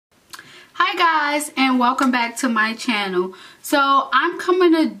Hi guys, and welcome back to my channel. So I'm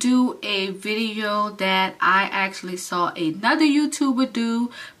coming to do a video that I actually saw another YouTuber do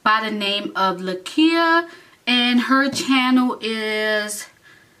by the name of Lakia, and her channel is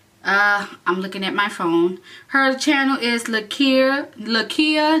I'm looking at my phone. Her channel is Lakia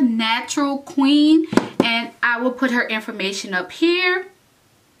NaturalQueen, and I will put her information up here.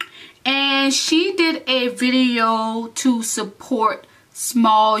 And she did a video to support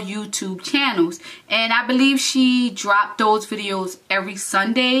small YouTube channels, and I believe she dropped those videos every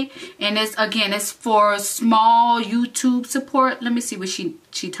Sunday, and it's for small YouTube support. Let me see what she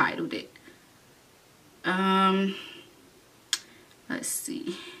titled it. Let's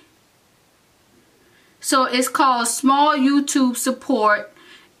see. So it's called Small YouTube Support,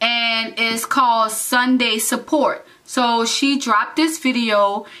 and it's called Sunday Support. So she dropped this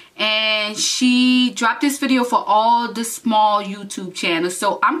video, and she dropped this video for all the small YouTube channels.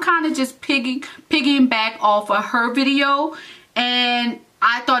 So I'm kind of just pigging back off of her video, and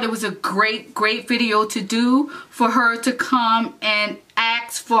I thought it was a great video to do for her to come and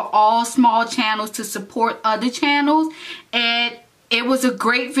ask for all small channels to support other channels. And it was a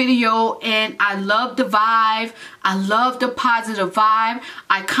great video, and I love the vibe. I love the positive vibe.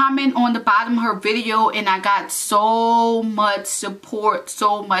 I comment on the bottom of her video, and I got so much support,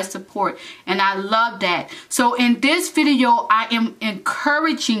 and I love that. So in this video, I am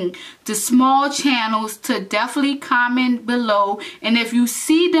encouraging the small channels to definitely comment below, and if you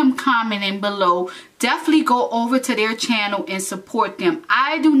see them commenting below, definitely go over to their channel and support them.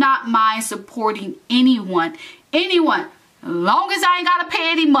 I do not mind supporting anyone. As long as I ain't gotta pay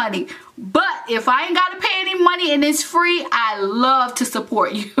any money. But if I ain't gotta pay any money and it's free, I love to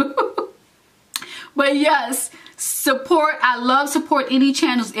support you. But yes, I love support any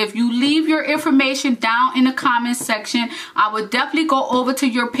channels. If you leave your information down in the comment section, I would definitely go over to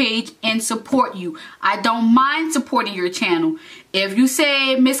your page and support you. I don't mind supporting your channel. If you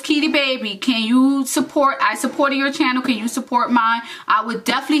say, Miss Keedy Baby, I supported your channel, can you support mine? I would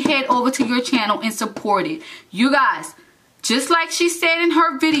definitely head over to your channel and support it. You guys, just like she said in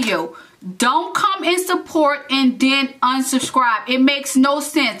her video, don't come and support and then unsubscribe. It makes no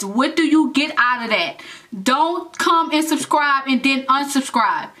sense. What do you get out of that? Don't come and subscribe and then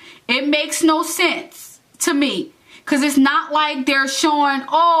unsubscribe. It makes no sense to me. Because it's not like they're showing,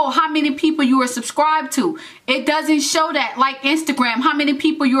 oh, how many people you are subscribed to. It doesn't show that, like Instagram, how many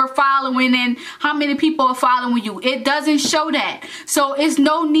people you're following and how many people are following you. It doesn't show that. So it's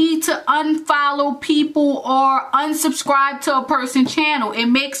no need to unfollow people or unsubscribe to a person's channel. It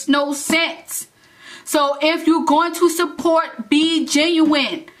makes no sense. So if you're going to support, be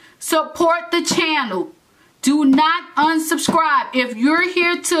genuine. Support the channel. Do not unsubscribe. If you're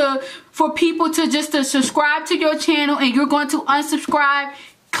here for people to just subscribe to your channel and you're going to unsubscribe,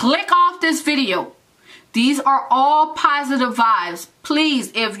 click off this video. These are all positive vibes.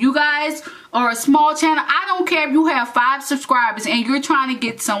 Please, if you guys are a small channel, I don't care if you have 5 subscribers and you're trying to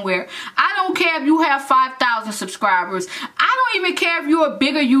get somewhere. I don't care if you have 5,000 subscribers. I don't even care if you're a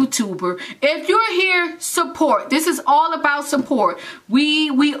bigger YouTuber. If you're here, support. This is all about support.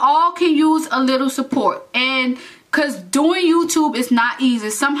 We all can use a little support. And because doing YouTube is not easy.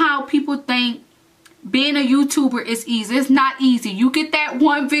 Somehow people think being a YouTuber is easy. It's not easy. You get that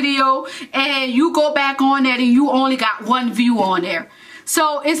one video and you go back on that and you only got 1 view on there.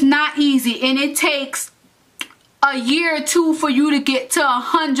 So it's not easy, and it takes a year or 2 for you to get to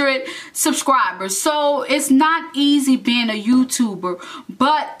 100 subscribers. So it's not easy being a YouTuber.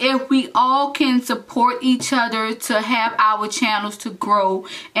 But if we all can support each other to have our channels to grow,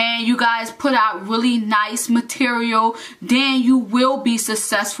 and you guys put out really nice material, then you will be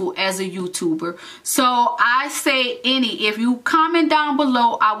successful as a YouTuber. So I say if you comment down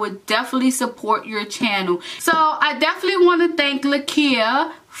below, I would definitely support your channel. So I definitely want to thank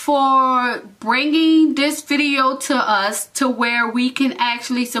Lakia for bringing this video to us to where we can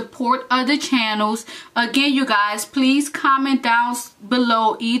actually support other channels. Again, you guys, please comment down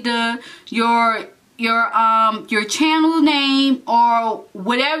below either your channel name or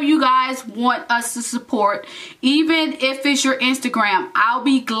whatever you guys want us to support. Even if it's your Instagram, I'll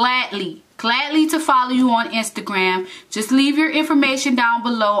be gladly to follow you on Instagram. Just leave your information down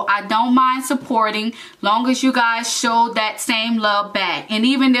below. I don't mind supporting, long as you guys show that same love back. And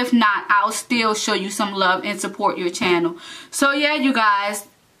even if not, I'll still show you some love and support your channel. So yeah, you guys,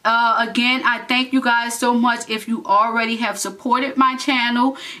 Again, I thank you guys so much if you already have supported my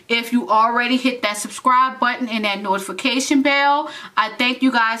channel. If you already hit that subscribe button and that notification bell, I thank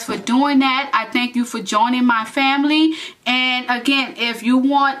you guys for doing that. I thank you for joining my family. And again, if you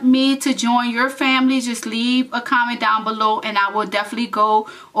want me to join your family, just leave a comment down below and I will definitely go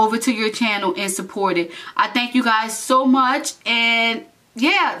over to your channel and support it. I thank you guys so much, and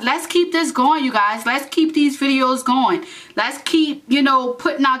yeah, let's keep this going, you guys. Let's keep these videos going. Let's keep, you know,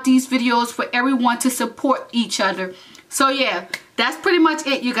 putting out these videos for everyone to support each other. So yeah, that's pretty much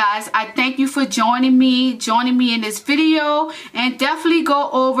it, you guys. I thank you for joining me in this video, and definitely go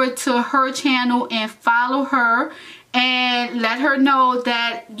over to her channel and follow her and let her know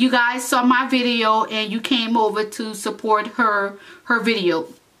that you guys saw my video and you came over to support her video.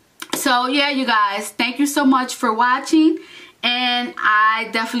 So yeah, you guys, thank you so much for watching. And I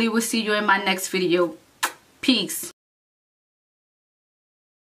definitely will see you in my next video. Peace.